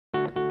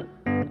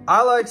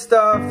I like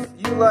stuff,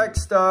 you like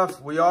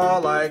stuff, we all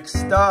like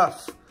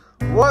stuff.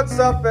 What's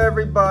up,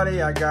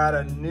 everybody? I got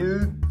a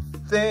new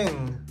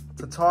thing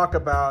to talk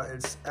about.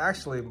 It's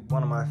actually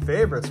one of my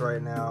favorites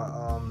right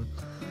now.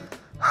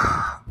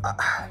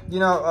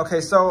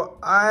 Okay, so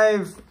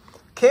I've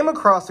came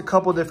across a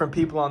couple different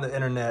people on the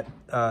internet,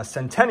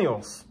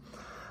 centennials.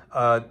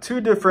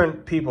 Two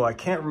different people, I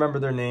can't remember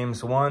their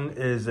names. One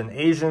is an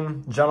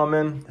Asian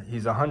gentleman.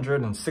 He's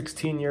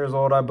 116 years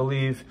old, I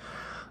believe.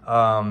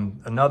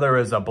 Another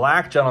is a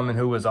black gentleman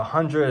who was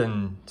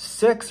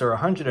 106 or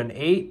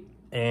 108,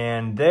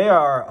 and they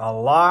are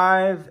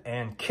alive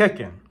and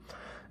kicking.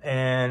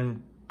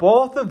 And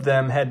both of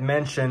them had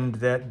mentioned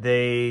that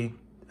they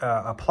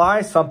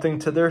apply something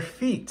to their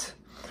feet.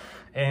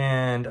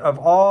 And of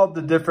all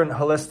the different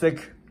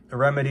holistic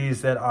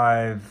remedies that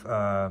I've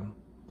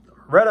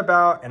read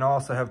about and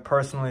also have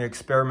personally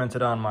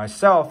experimented on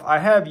myself, I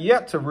have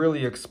yet to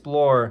really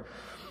explore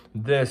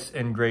this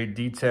in great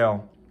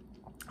detail.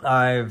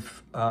 I'm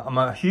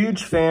a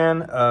huge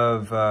fan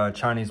of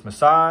Chinese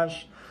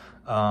massage.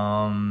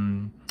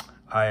 I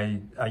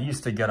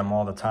used to get them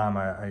all the time.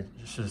 I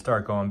should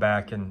start going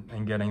back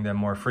and getting them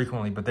more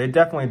frequently, but they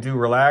definitely do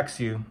relax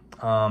you.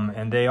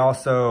 And they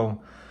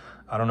also,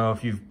 I don't know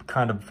if you've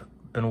kind of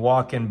been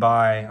walking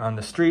by on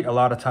the street, a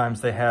lot of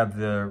times they have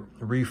the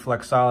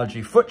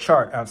reflexology foot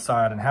chart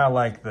outside, and how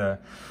like the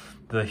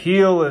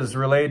heel is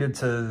related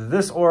to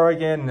this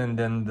organ, and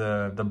then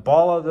the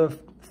ball of the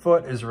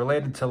foot is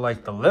related to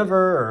like the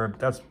liver, or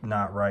that's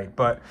not right,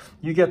 but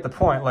you get the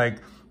point.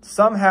 Like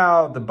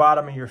somehow the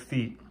bottom of your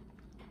feet,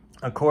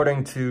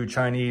 according to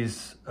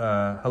Chinese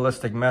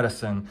holistic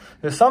medicine,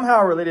 is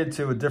somehow related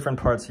to different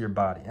parts of your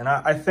body. And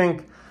I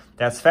think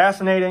that's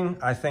fascinating.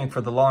 I think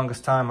for the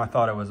longest time, I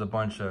thought it was a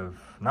bunch of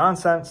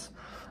nonsense.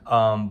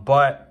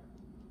 But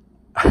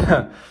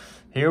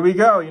here we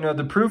go. You know,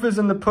 the proof is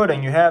in the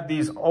pudding. You have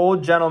these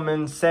old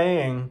gentlemen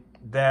saying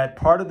that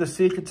part of the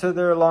secret to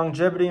their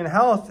longevity and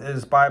health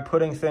is by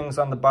putting things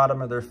on the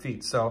bottom of their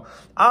feet. So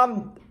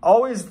I'm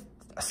always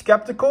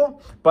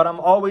skeptical, but I'm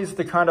always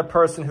the kind of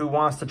person who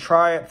wants to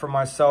try it for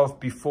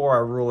myself before I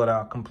rule it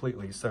out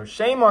completely. So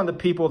shame on the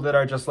people that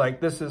are just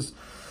like, this is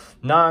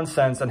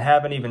nonsense, and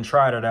haven't even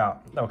tried it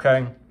out,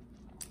 okay?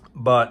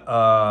 But,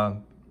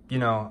 you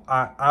know,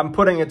 I'm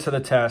putting it to the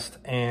test,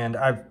 and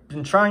I've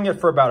been trying it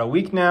for about a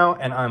week now,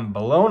 and I'm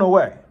blown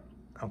away,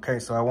 okay?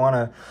 So I want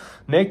to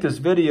make this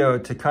video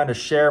to kind of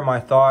share my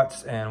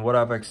thoughts and what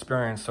I've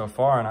experienced so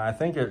far, and I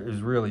think it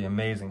is really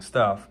amazing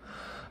stuff.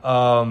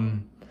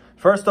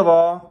 First of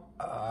all,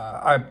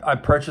 I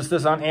purchased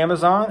this on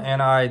Amazon,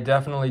 and I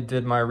definitely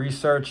did my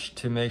research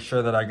to make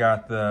sure that I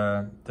got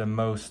the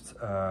most...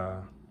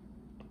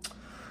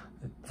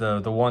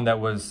 the one that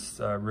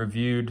was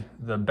reviewed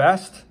the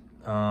best.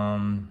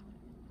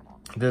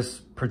 This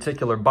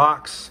particular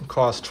box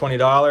costs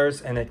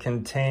 $20, and it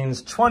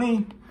contains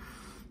 20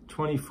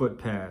 foot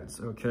pads.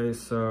 Okay,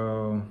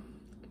 so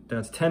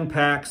that's 10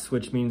 packs,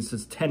 which means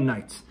it's 10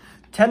 nights.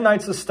 10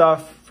 nights of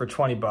stuff for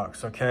 20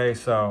 bucks. Okay,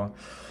 so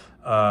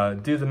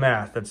do the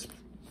math. That's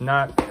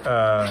not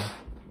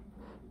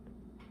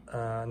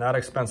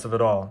expensive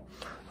at all.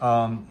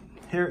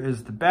 Here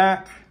is the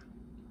back.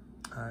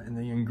 And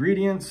the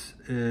ingredients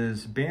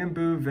is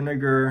bamboo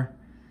vinegar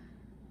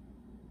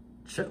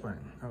chitlin.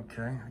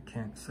 Okay, I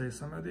can't say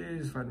some of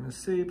these. Vitamin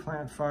C,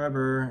 plant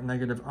fiber,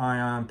 negative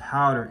ion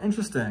powder.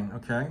 Interesting.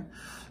 Okay,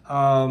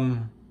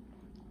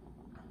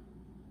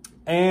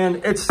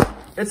 and it's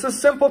a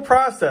simple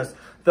process.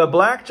 The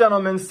black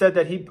gentleman said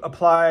that he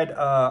applied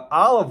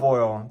olive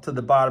oil to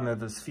the bottom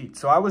of his feet.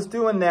 So I was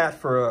doing that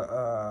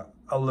for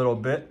a little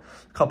bit,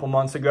 a couple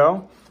months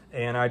ago.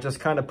 And I just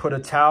kind of put a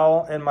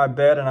towel in my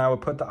bed, and I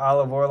would put the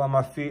olive oil on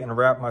my feet and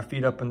wrap my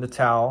feet up in the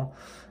towel,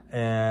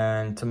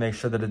 and to make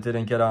sure that it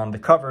didn't get on the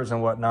covers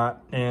and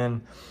whatnot.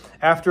 And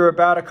after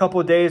about a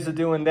couple of days of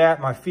doing that,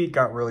 my feet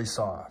got really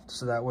soft.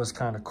 So that was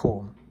kind of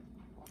cool.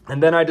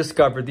 And then I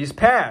discovered these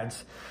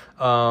pads.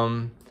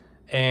 And,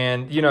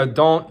 you know,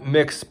 don't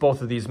mix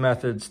both of these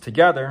methods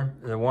together,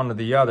 one or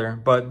the other.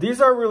 But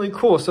these are really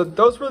cool. So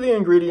those were the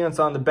ingredients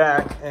on the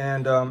back.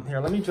 And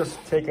here, let me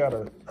just take out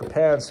a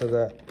pad so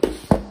that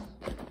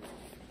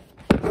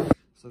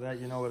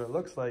you know what it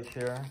looks like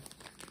here.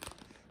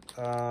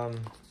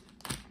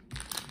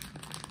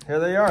 Here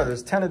they are.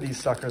 There's 10 of these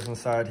suckers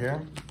inside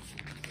here.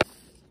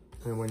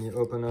 And when you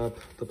open up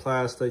the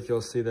plastic,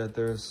 you'll see that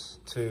there's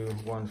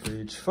one for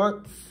each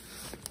foot.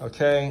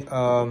 Okay,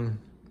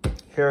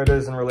 here it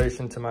is in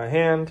relation to my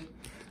hand.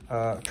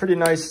 Pretty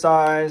nice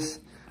size.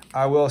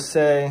 I will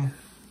say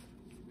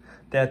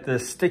that the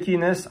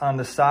stickiness on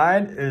the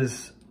side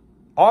is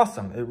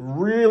awesome. It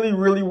really,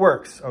 really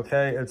works.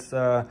 Okay,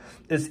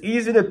 it's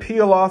easy to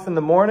peel off in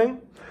the morning,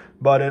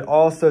 but it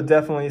also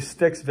definitely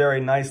sticks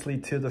very nicely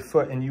to the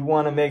foot, and you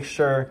want to make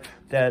sure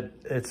that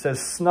it's as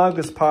snug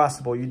as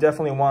possible. You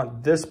definitely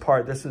want this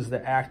part, this is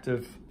the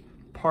active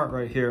part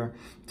right here,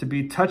 to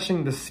be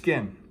touching the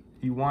skin.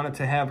 You want it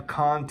to have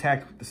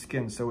contact with the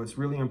skin, so it's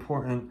really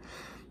important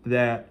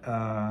that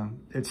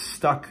it's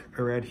stuck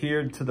or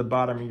adhered to the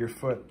bottom of your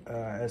foot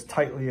as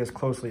tightly, as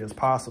closely as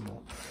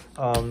possible.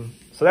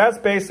 So that's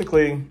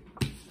basically,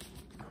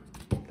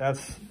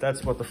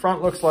 that's what the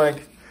front looks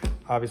like.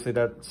 Obviously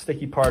that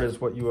sticky part is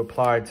what you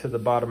apply to the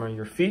bottom of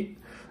your feet.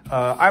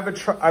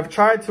 I've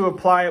tried to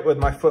apply it with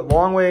my foot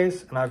long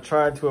ways, and I've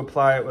tried to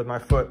apply it with my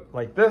foot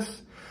like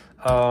this.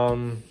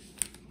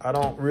 I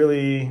don't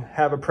really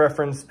have a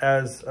preference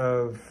as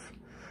of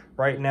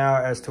right now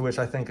as to which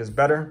I think is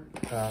better.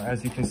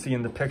 As you can see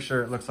in the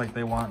picture, it looks like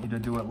they want you to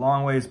do it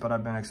long ways, but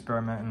I've been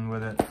experimenting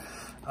with it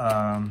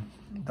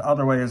the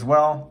other way as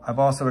well. I've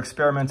also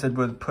experimented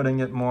with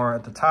putting it more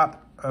at the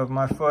top of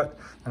my foot,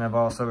 and I've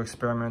also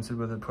experimented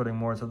with it putting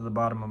more to the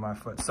bottom of my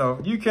foot. So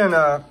you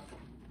can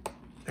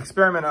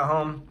experiment at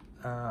home.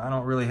 I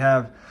don't really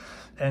have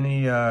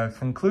any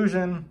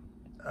conclusion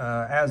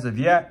as of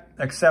yet,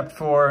 except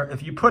for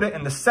if you put it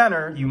in the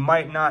center, you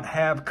might not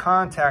have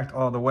contact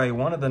all the way.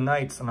 One of the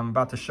nights, and I'm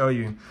about to show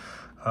you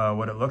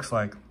what it looks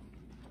like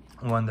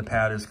when the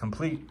pad is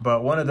complete,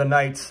 but one of the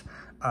nights,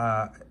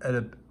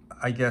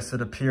 I guess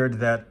it appeared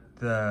that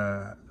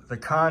the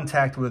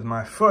contact with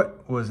my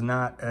foot was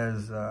not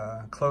as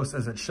close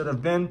as it should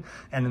have been,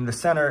 and in the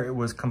center it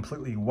was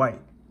completely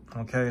white.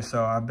 Okay,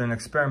 so I've been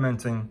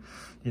experimenting,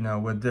 you know,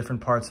 with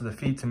different parts of the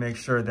feet to make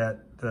sure that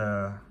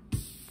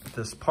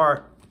this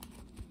part,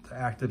 the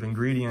active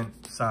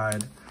ingredient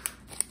side,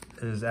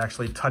 is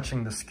actually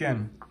touching the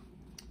skin.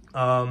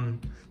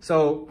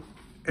 So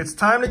it's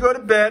time to go to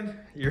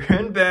bed. You're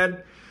in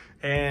bed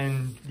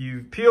and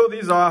you peel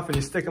these off and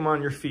you stick them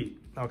on your feet,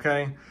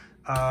 okay?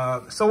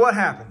 So what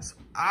happens?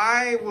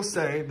 I will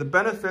say the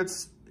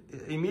benefits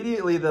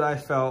immediately that I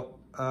felt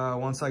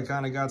once I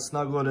kind of got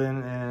snuggled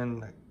in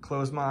and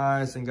closed my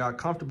eyes and got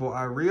comfortable,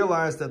 I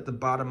realized that the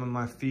bottom of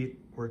my feet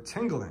were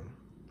tingling,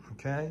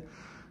 okay?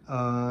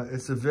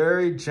 It's a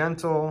very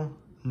gentle,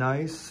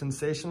 nice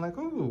sensation, like,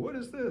 ooh, what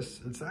is this?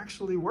 It's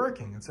actually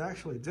working. It's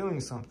actually doing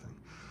something.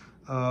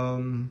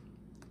 And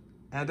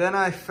then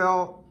I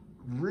felt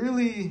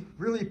really,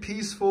 really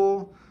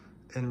peaceful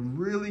and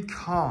really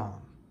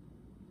calm.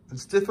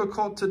 It's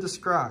difficult to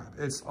describe.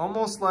 It's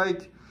almost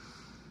like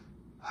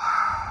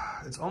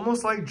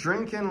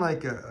drinking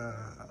like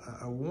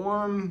a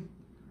warm,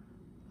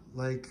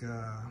 like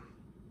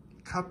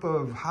cup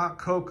of hot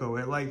cocoa.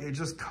 It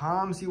just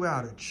calms you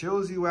out. It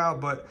chills you out.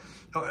 But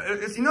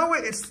it's, you know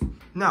what?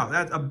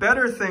 That's a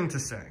better thing to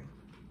say.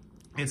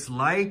 It's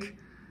like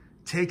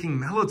taking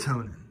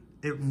melatonin.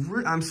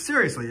 I'm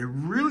seriously, it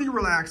really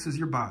relaxes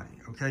your body.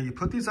 Okay, you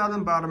put these on the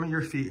bottom of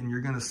your feet and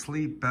you're gonna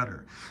sleep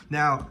better.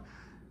 Now,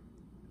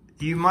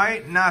 you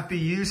might not be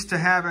used to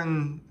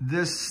having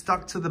this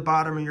stuck to the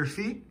bottom of your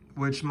feet,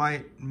 which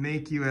might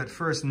make you at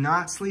first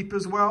not sleep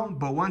as well.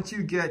 But once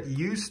you get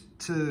used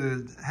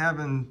to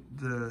having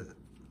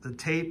the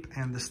tape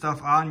and the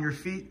stuff on your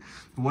feet,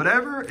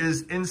 whatever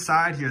is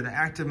inside here, the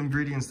active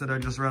ingredients that I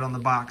just read on the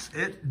box,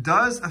 it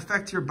does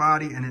affect your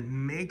body and it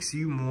makes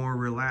you more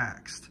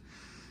relaxed.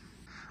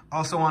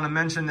 Also want to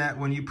mention that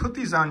when you put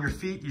these on your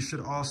feet, you should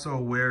also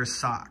wear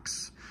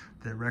socks.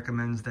 That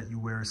recommends that you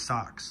wear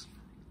socks.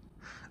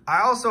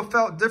 I also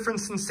felt different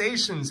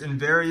sensations in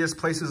various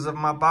places of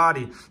my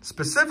body,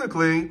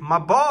 specifically my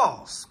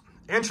balls.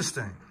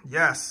 Interesting.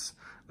 Yes,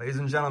 ladies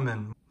and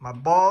gentlemen, my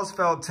balls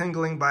felt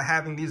tingling by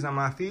having these on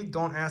my feet.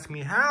 Don't ask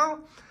me how.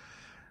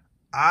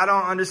 I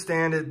don't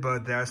understand it,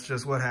 but that's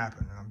just what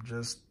happened. I'm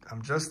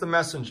just the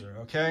messenger,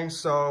 okay?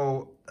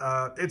 So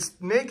it's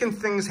making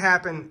things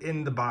happen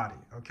in the body,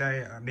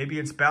 okay? Maybe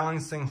it's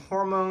balancing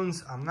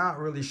hormones. I'm not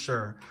really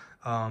sure.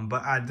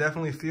 But I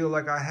definitely feel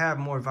like I have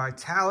more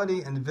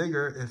vitality and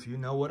vigor, if you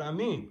know what I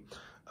mean.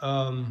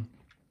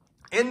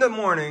 In the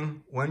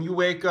morning, when you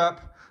wake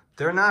up,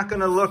 they're not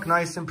gonna look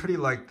nice and pretty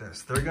like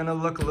this. They're gonna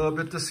look a little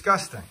bit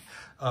disgusting.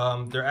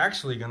 They're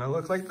actually gonna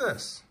look like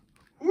this.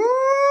 Woo!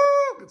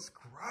 It's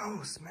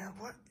gross, man.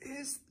 What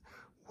is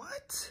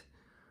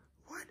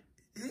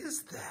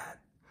that?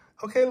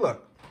 Okay,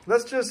 look,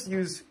 let's just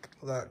use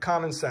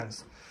common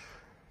sense.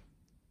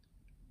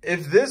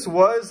 If this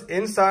was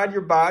inside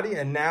your body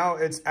and now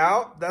it's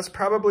out, that's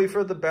probably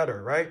for the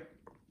better, right?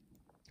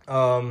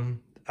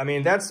 I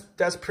mean, that's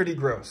pretty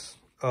gross.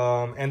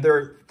 And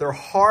they're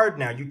hard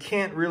now. You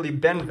can't really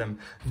bend them.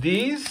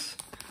 These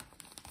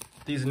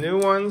new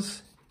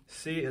ones,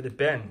 see, it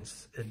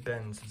bends. It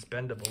bends. It's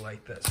bendable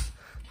like this.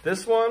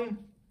 This one,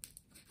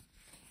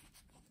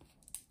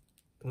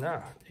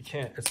 no, you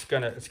can't. It's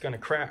gonna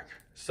crack.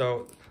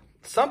 So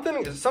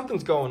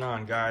something's going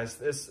on, guys.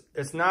 This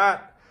is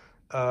not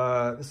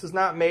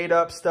made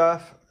up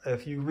stuff.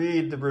 If you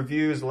read the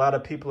reviews, a lot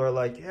of people are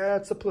like, yeah,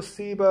 it's a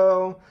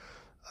placebo.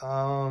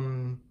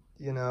 You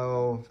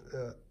know,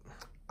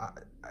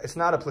 it's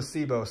not a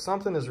placebo.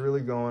 Something is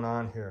really going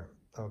on here,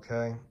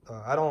 okay?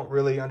 I don't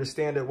really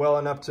understand it well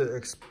enough to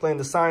explain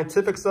the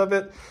scientifics of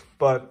it,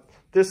 but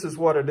this is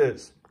what it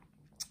is.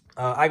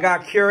 I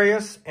got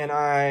curious,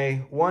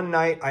 and one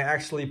night I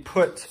actually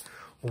put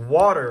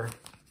water,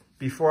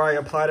 before I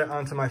applied it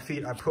onto my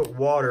feet, I put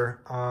water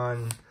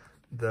on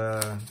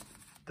the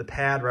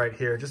pad right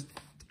here, just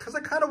because I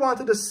kind of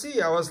wanted to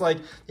see. I was like,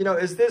 you know,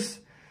 is this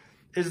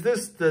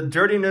the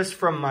dirtiness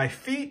from my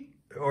feet?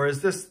 Or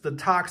is this the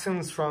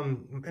toxins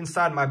from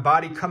inside my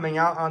body coming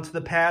out onto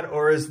the pad?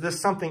 Or is this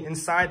something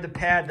inside the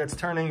pad that's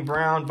turning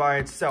brown by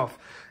itself?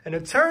 And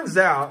it turns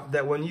out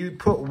that when you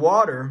put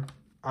water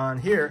on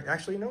here,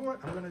 actually, you know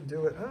what? I'm gonna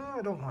do it. Oh,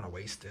 I don't wanna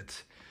waste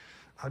it.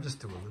 I'll just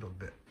do a little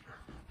bit.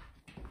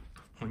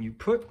 When you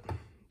put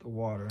the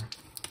water,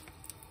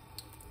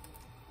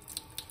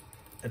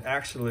 it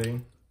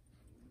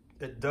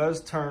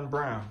does turn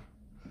brown.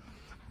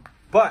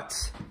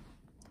 But,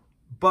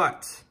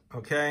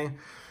 okay?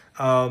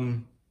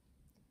 The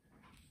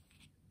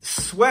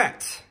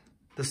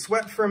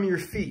sweat from your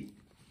feet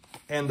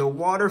and the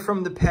water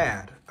from the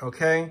pad,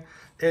 okay?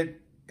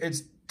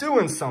 It's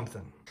doing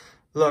something.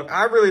 Look,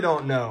 I really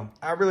don't know.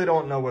 I really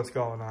don't know what's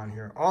going on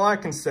here. All I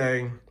can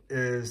say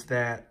is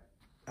that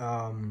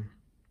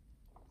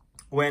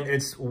when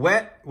it's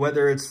wet,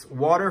 whether it's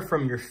water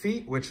from your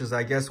feet, which is,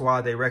 I guess,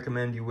 why they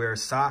recommend you wear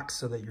socks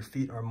so that your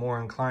feet are more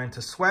inclined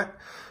to sweat,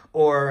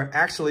 or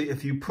actually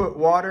if you put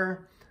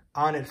water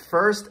on it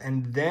first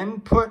and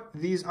then put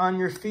these on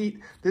your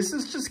feet, this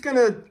is just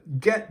gonna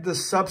get the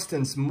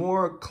substance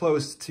more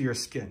close to your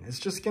skin. It's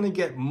just gonna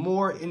get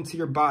more into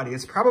your body.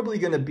 It's probably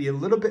gonna be a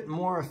little bit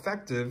more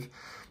effective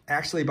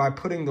actually by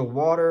putting the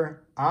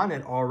water on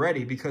it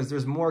already, because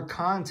there's more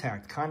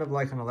contact, kind of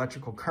like an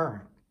electrical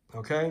current,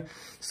 okay?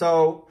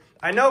 So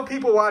I know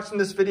people watching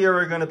this video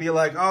are gonna be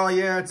like, oh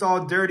yeah, it's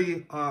all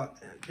dirty,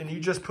 and you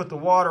just put the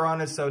water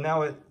on it, so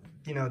now it,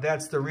 you know,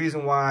 that's the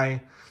reason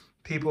why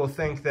people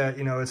think that,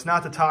 you know, it's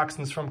not the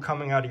toxins from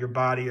coming out of your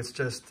body. It's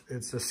just,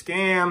 it's a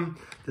scam.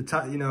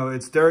 You know,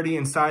 it's dirty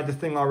inside the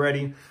thing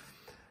already.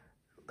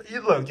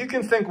 Look, you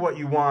can think what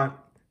you want.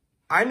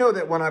 I know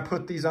that when I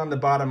put these on the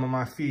bottom of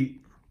my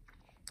feet,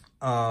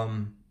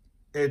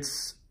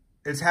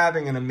 it's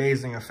having an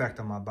amazing effect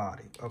on my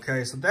body.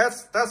 Okay, so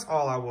that's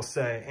all I will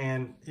say.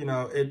 And you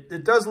know,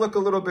 it does look a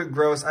little bit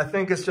gross. I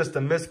think it's just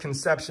a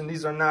misconception.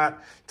 These are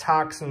not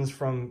toxins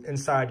from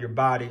inside your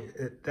body.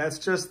 That's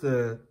just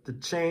the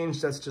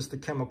change. That's just the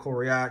chemical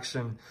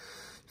reaction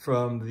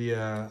from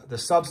the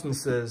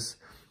substances.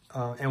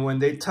 And when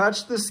they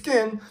touch the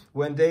skin,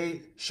 when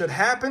they should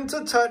happen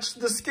to touch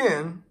the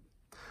skin,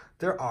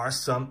 there are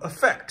some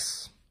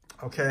effects.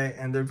 Okay,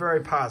 and they're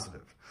very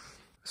positive.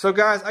 So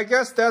guys, I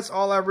guess that's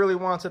all I really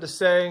wanted to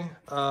say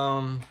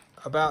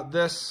about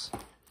this.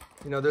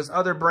 You know, there's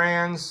other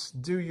brands.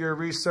 Do your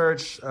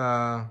research.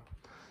 You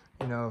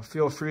know,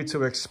 feel free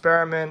to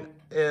experiment.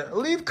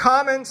 Leave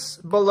comments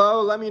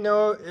below. Let me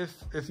know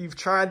if you've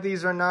tried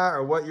these or not,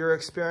 or what your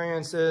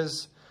experience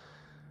is.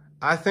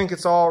 I think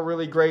it's all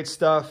really great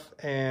stuff.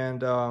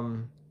 And,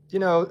 you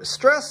know,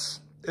 stress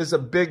is a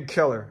big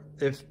killer.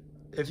 If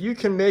you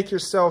can make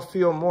yourself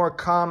feel more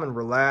calm and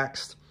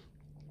relaxed,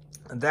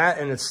 that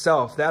in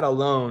itself, that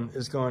alone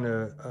is going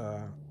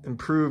to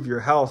improve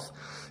your health.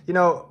 You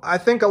know, I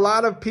think a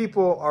lot of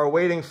people are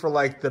waiting for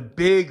like the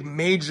big,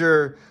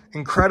 major,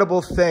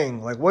 incredible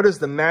thing. Like, what is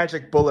the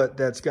magic bullet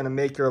that's going to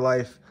make your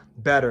life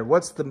better?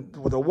 What's the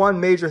one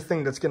major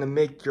thing that's going to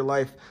make your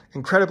life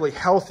incredibly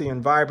healthy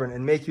and vibrant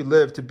and make you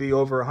live to be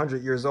over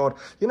 100 years old?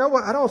 You know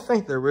what? I don't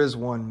think there is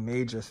one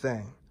major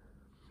thing.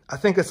 I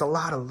think it's a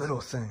lot of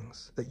little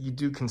things that you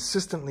do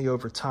consistently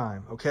over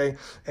time, okay?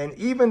 And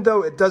even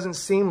though it doesn't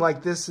seem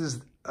like this is,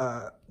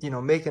 you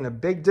know, making a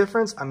big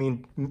difference, I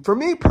mean, for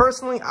me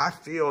personally, I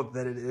feel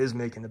that it is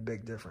making a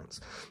big difference.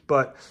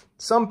 But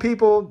some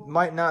people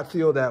might not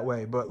feel that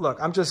way. But look,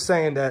 I'm just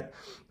saying that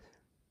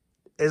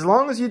as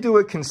long as you do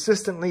it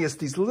consistently, it's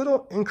these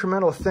little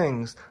incremental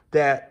things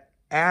that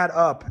add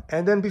up.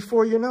 And then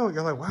before you know it,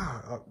 you're like,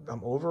 wow,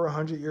 I'm over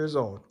 100 years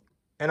old.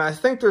 And I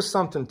think there's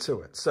something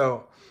to it.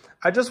 So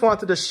I just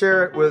wanted to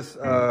share it with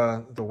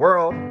the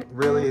world.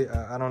 Really,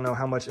 I don't know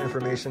how much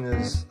information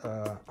is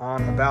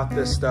on about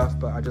this stuff,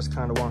 but I just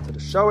kind of wanted to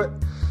show it.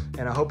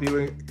 And I hope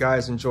you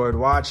guys enjoyed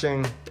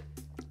watching.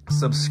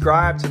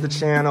 Subscribe to the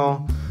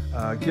channel.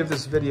 Give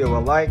this video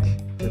a like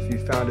if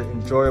you found it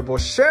enjoyable.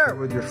 Share it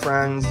with your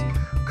friends.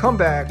 Come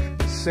back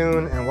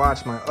soon and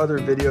watch my other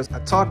videos.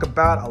 I talk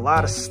about a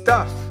lot of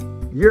stuff.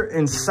 You're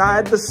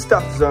inside the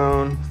stuff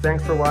zone.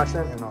 Thanks for watching,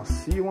 and I'll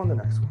see you on the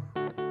next one.